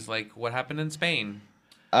overseas, like what happened in Spain.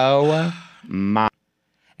 Oh my.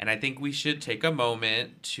 And I think we should take a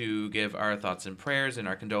moment to give our thoughts and prayers and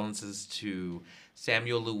our condolences to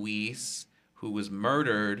Samuel Luis, who was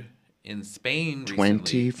murdered in Spain recently.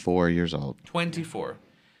 24 years old. 24.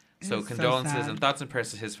 So is so condolences sad. and thoughts and prayers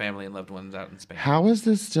to his family and loved ones out in Spain. How is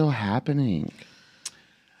this still happening?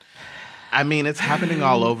 I mean, it's happening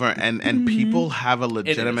all over, and people have a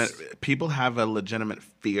legitimate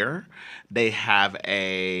fear. They have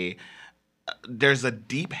there's a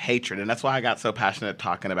deep hatred, and that's why I got so passionate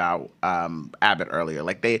talking about Abbott earlier.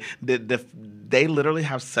 Like they literally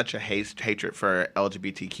have such a hatred for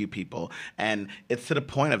LGBTQ people, and it's to the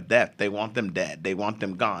point of death. They want them dead. They want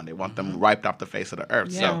them gone. They want them wiped off the face of the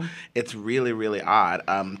earth. Yeah. So it's really, really odd.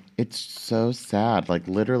 It's so sad. Like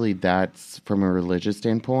literally, that's from a religious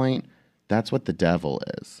standpoint. That's what the devil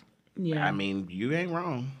is. Yeah. I mean, you ain't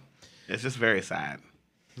wrong. It's just very sad.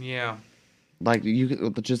 Yeah. Like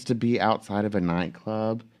you just to be outside of a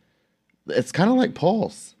nightclub. It's kind of like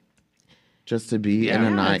Pulse. Just to be in a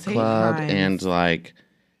Yeah, it's hate nightclub crimes. and like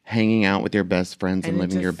hanging out with your best friends and And it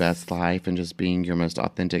living your just- best life and just being your most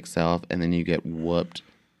authentic self, and then you get whooped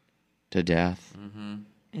to death.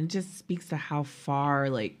 And it just speaks to how far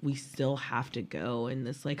like we still have to go in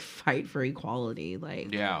this like fight for equality.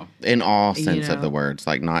 Like Yeah. In all You sense of the know? words,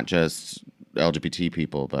 like not just LGBT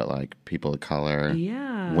people, but like people of color,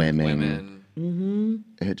 yeah. women. Mm-hmm.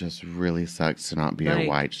 It just really sucks to not be a Like-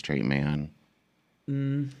 white straight man.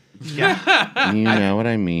 Yeah. You know what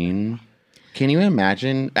I mean? Can you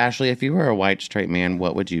imagine, Ashley, if you were a white straight man,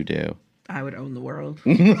 what would you do? I would own the world. She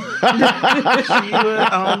would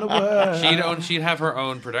own the world. She'd have her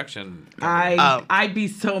own production. I'd be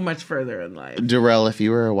so much further in life. Darrell, if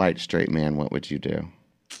you were a white straight man, what would you do?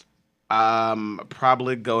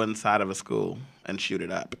 Probably go inside of a school and shoot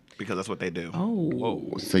it up because that's what they do. Oh.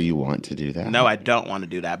 Whoa. So you want to do that? No, I don't want to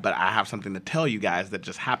do that, but I have something to tell you guys that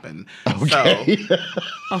just happened. Okay.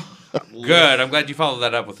 Good. I'm glad you followed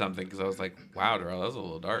that up with something because I was like, wow, Darrell, that was a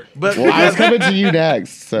little dark. But Well, I was coming to you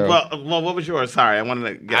next. So well, what was yours? Sorry, I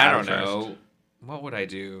wanted to get I out don't first. know. What would I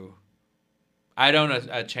do? I'd own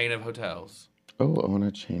a chain of hotels. on a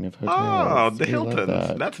chain of hotels. Oh, the We love Hiltons.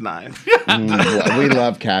 that. That's nice. We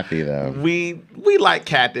love Kathy though. We like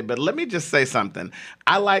Kathy, but let me just say something.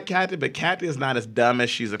 I like Kathy, but Kathy is not as dumb as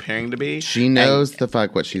she's appearing to be. She knows the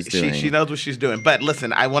fuck what she's doing. She knows what she's doing. But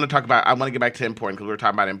listen, I want to get back to important because we were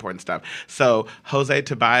talking about important stuff. So Jose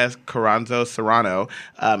Tobias Carranzo Serrano,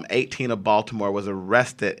 18 of Baltimore, was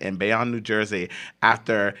arrested in Bayonne, New Jersey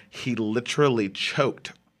after he literally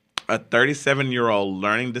choked a 37-year-old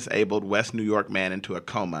learning disabled West New York man into a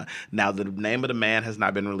coma. Now, the name of the man has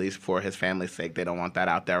not been released for his family's sake. They don't want that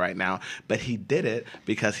out there right now. But he did it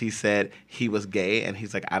because he said he was gay, and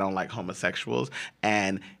he's like, I don't like homosexuals.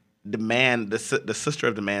 And the man, the sister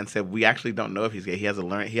of the man said, we actually don't know if he's gay. He has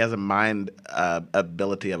a mind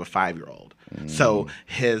ability of a 5-year-old. So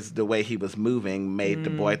the way he was moving made the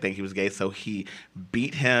boy think he was gay. So he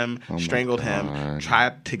beat him, strangled him,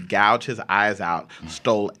 tried to gouge his eyes out,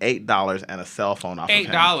 stole $8 and a cell phone off of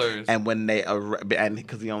him. $8? And when and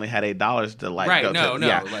because he only had $8 to like Right, go no, to,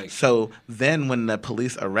 yeah. like- So then when the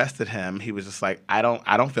police arrested him, he was just like, I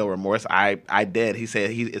don't feel remorse. I did. He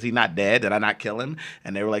said, is he not dead? Did I not kill him?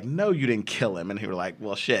 And they were like, no, you didn't kill him. And he was like,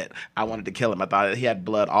 well, shit, I wanted to kill him. I thought he had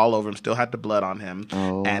blood all over him, still had the blood on him,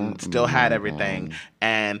 and still had everything.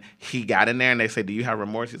 And he got in there and they said, do you have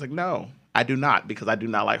remorse? He's like, no, I do not, because I do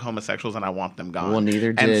not like homosexuals and I want them gone. Well, neither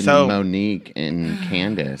And did Monique and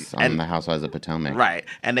Candace on And- the Housewives of Potomac. Right.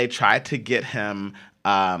 And they tried to get him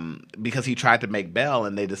because he tried to make bail,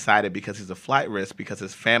 and they decided because he's a flight risk, because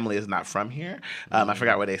his family is not from here. I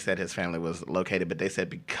forgot where they said his family was located, but they said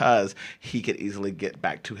because he could easily get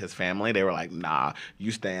back to his family, they were like, nah,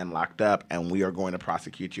 you stand locked up, and we are going to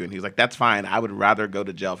prosecute you. And he was like, that's fine. I would rather go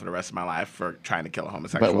to jail for the rest of my life for trying to kill a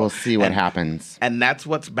homosexual. But we'll see what happens. And that's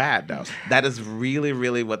what's bad, though. That is really,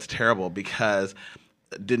 really what's terrible, because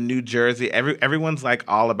the New Jersey, everyone's like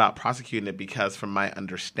all about prosecuting it, because from my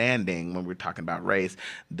understanding, when we're talking about race,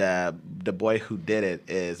 the boy who did it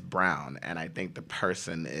is brown, and I think the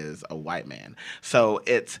person is a white man. So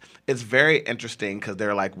it's very interesting, because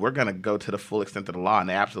they're like, we're going to go to the full extent of the law, and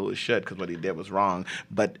they absolutely should, because what he did was wrong.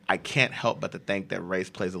 But I can't help but to think that race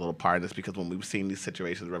plays a little part in this, because when we've seen these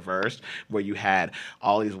situations reversed, where you had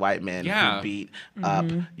all these white men who beat up,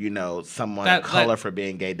 someone of color for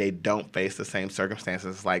being gay, they don't face the same circumstances.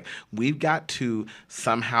 It's like, we've got to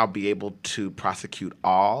somehow be able to prosecute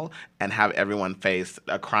all and have everyone face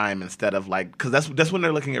a crime, instead of like, because that's when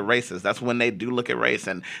they're looking at races. That's when they do look at race,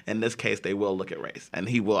 and in this case, they will look at race. And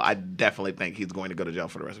I definitely think he's going to go to jail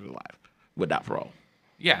for the rest of his life without parole.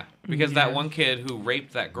 Yeah, because that one kid who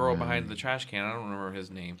raped that girl behind the trash can, I don't remember his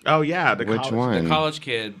name. Oh, yeah. Which one? The college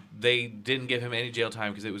kid, they didn't give him any jail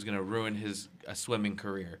time because it was going to ruin his swimming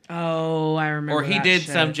career. Oh, I remember. Or he did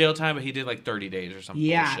some jail time, but he did like 30 days or something.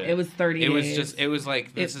 Yeah, bullshit. It was 30 days. It was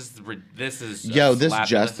like, this is this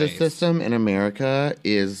justice system in America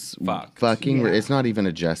is fucking, it's not even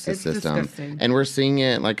a justice system. Disgusting. And we're seeing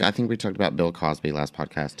it, like, I think we talked about Bill Cosby last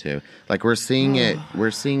podcast too. Like, we're seeing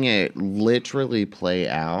it literally play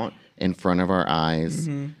out in front of our eyes.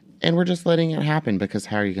 Mm-hmm. And we're just letting it happen, because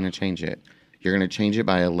how are you going to change it? You're going to change it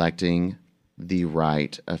by electing the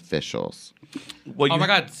right officials. Well, oh my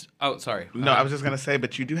God. Oh, sorry. No, I was just going to say,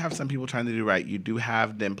 but you do have some people trying to do right. You do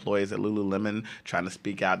have the employees at Lululemon trying to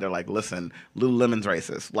speak out. They're like, listen, Lululemon's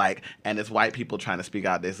racist. Like, and it's white people trying to speak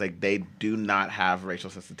out. It's like, they do not have racial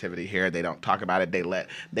sensitivity here. They don't talk about it.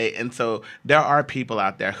 And so there are people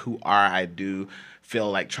out there who are, I do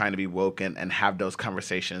feel like, trying to be woke and have those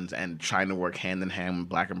conversations and trying to work hand in hand with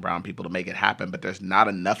black and brown people to make it happen. But there's not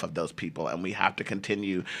enough of those people, and we have to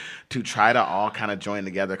continue to try to all kind of join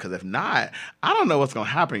together, because if not, I don't know what's going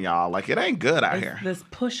to happen, y'all. Like, it ain't good out here. This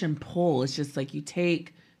push and pull. It's just like you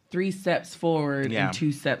take 3 steps forward and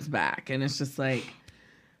 2 steps back. And it's just like,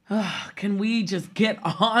 can we just get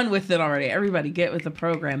on with it already? Everybody get with the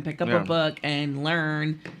program, pick up a book and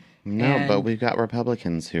learn. No, but we've got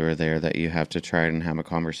Republicans who are there that you have to try and have a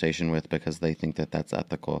conversation with, because they think that that's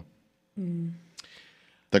ethical. Mm.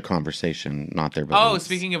 The conversation, not their beliefs. Oh,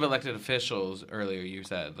 speaking of elected officials, earlier you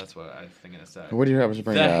said, that's what I was thinking to say. What do you have to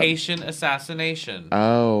bring up? The Haitian assassination.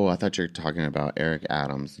 Oh, I thought you were talking about Eric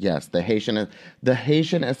Adams. Yes, the Haitian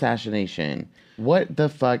assassination. What the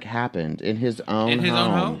fuck happened in his own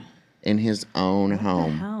home? In his own home.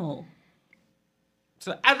 What the hell?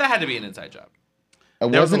 So that had to be an inside job. It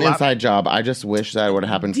was an inside job. I just wish that would have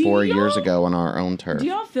happened 4 years ago on our own turf. Do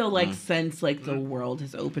y'all feel like since like the world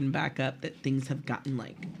has opened back up that things have gotten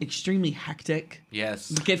like extremely hectic? Yes.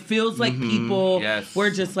 Like, it feels like people were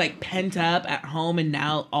just like pent up at home, and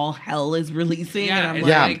now all hell is releasing. Yeah, and I'm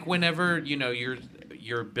like whenever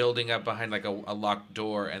you're building up behind like a locked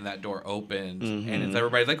door, and that door opens, and it's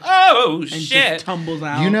everybody's like, oh shit, just tumbles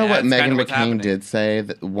out. You know what Meghan McCain did say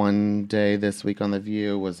that one day this week on The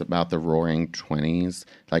View was about the Roaring 20s,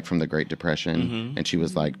 like from the Great Depression, and she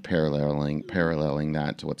was like paralleling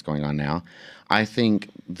that to what's going on now. I think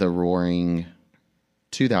the Roaring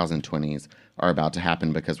 2020s are about to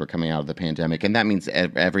happen, because we're coming out of the pandemic, and that means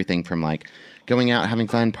everything from like going out, having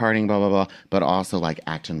fun, partying, blah, blah, blah, but also like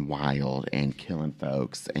acting wild and killing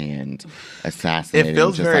folks and assassinating. It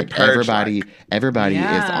feels just very like everybody is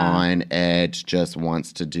Yeah. on edge, just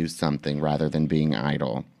wants to do something rather than being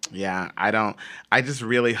idle. Yeah, I just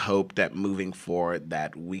really hope that moving forward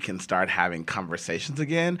that we can start having conversations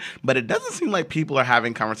again. But it doesn't seem like people are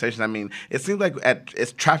having conversations. I mean, it seems like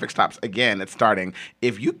it's traffic stops again. It's starting.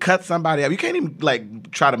 If you cut somebody off, you can't even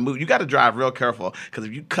like try to move. You got to drive real careful, because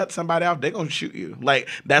if you cut somebody off, they're gonna shoot you. Like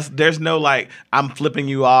there's no like I'm flipping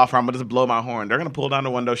you off or I'm gonna just blow my horn. They're gonna pull down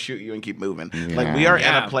the window, shoot you, and keep moving. Yeah. Like we are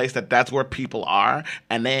in a place that's where people are,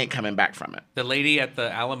 and they ain't coming back from it. The lady at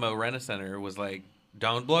the Alamo Rent-A-Center was like,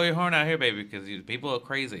 don't blow your horn out here, baby, because people are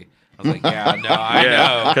crazy. I was like, yeah, no, I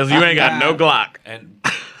know. Because you ain't got no Glock. And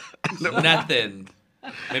nothing.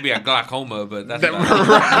 Maybe a glaucoma, but that's about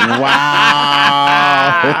Wow.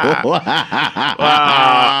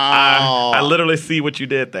 Wow. I literally see what you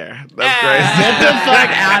did there. That's crazy. Get the fuck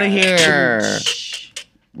out of here.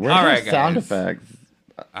 Where's All the right, sound guys. effects?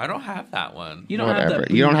 I don't have that one. You don't Whatever. have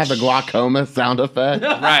the You don't have the glaucoma sound effect?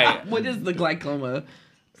 Right. What is the glaucoma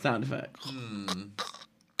sound effect?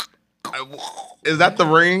 Is that the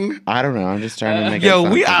ring? I don't know. I'm just trying to make it Yo,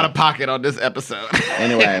 fun we for out you. of pocket on this episode.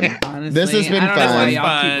 Anyway, Honestly, this has been I don't know why fun.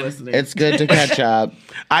 y'all keep listening. It's good to catch up.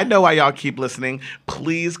 I know why y'all keep listening.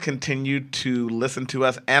 Please continue to listen to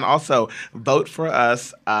us and also vote for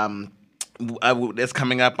us. It's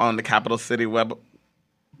coming up on the Capital City web.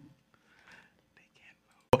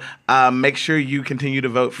 Make sure you continue to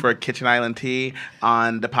vote for Kitchen Island Tea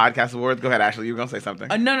on the Podcast Awards. Go ahead, Ashley. You were going to say something.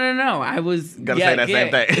 No. I was Gonna say that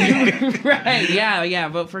same thing. Right. Yeah.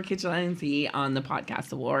 Vote for Kitchen Island Tea on the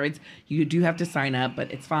Podcast Awards. You do have to sign up,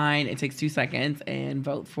 but it's fine. It takes 2 seconds. And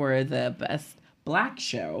vote for the best Black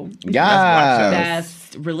show, Yeah.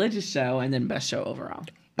 best religious show, and then best show overall.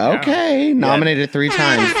 Okay. Nominated 3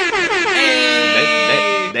 times.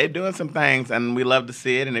 They're doing some things, and we love to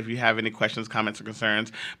see it. And if you have any questions, comments, or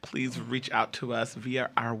concerns, please reach out to us via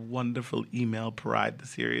our wonderful email,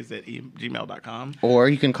 pridetheseries@gmail.com. Or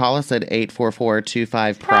you can call us at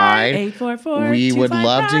 844-25-PRIDE. 844. We would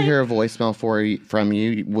love to hear a voicemail from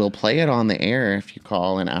you. We'll play it on the air if you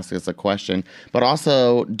call and ask us a question. But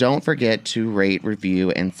also, don't forget to rate,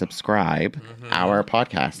 review, and subscribe our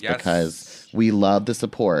podcast because we love the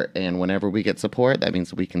support. And whenever we get support, that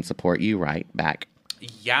means we can support you right back.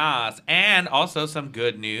 Yes, and also some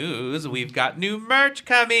good news. We've got new merch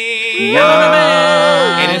coming.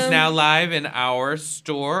 Yeah. It is now live in our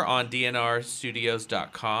store on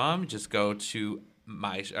dnrstudios.com. Just go to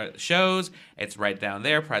my shows. It's right down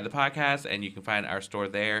there, Pride the Podcast, and you can find our store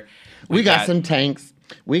there. We got some tanks.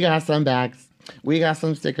 We got some bags. We got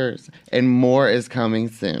some stickers. And more is coming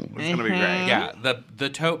soon. It's going to be great. Yeah, the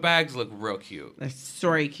tote bags look real cute. They're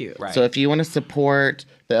so cute. Right. So if you want to support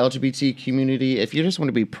the LGBT community, if you just want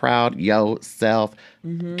to be proud yourself,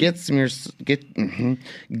 get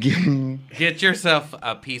yourself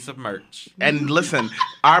a piece of merch. And listen,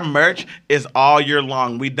 our merch is all year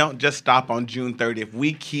long. We don't just stop on June 30th.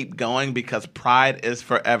 We keep going because Pride is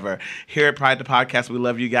forever. Here at Pride the Podcast, we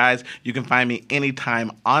love you guys. You can find me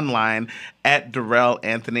anytime online at Darrell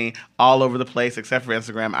Anthony, all over the place except for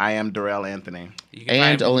Instagram. I am Darrell Anthony. You can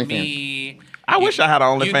And find OnlyFans. me. I wish I had you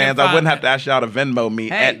OnlyFans. can I wouldn't find- have to ask y'all to Venmo me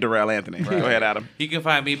Hey. at Darrell Anthony. Go ahead, Adam. You can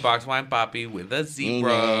find me, Boxwine Poppy, with a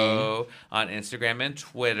zero on Instagram and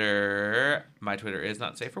Twitter. My Twitter is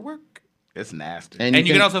not safe for work. It's nasty. And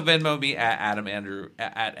you can also Venmo me at Adam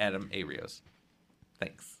A. Rios.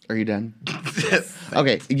 Thanks. Are you done?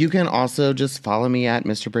 Okay. You can also just follow me at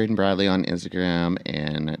Mr. Braden Bradley on Instagram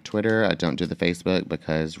and Twitter. I don't do the Facebook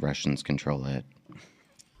because Russians control it.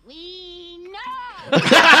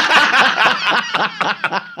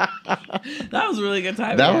 That was a really good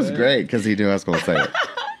time. That was great because he knew I was going to say it.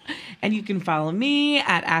 And you can follow me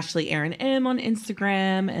at Ashley Aaron M on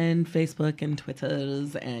Instagram and Facebook and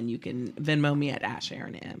Twitters. And you can Venmo me at Ash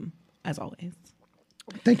Aaron M, as always.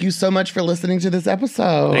 Thank you so much for listening to this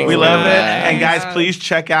episode. We love it. And guys, please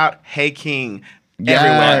check out Hey King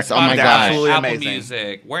everywhere. Yes. Oh my They're gosh. absolutely Apple amazing.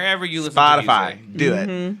 Music, wherever you listen Spotify. to music. Do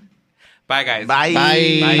it. Bye, guys. Bye.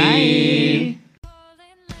 Bye.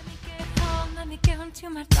 Let me get home to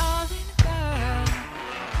my darling girl.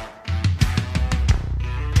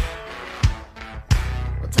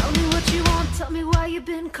 Well, tell me what you want, tell me why you've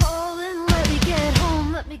been calling. Let me get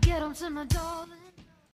home to my darling.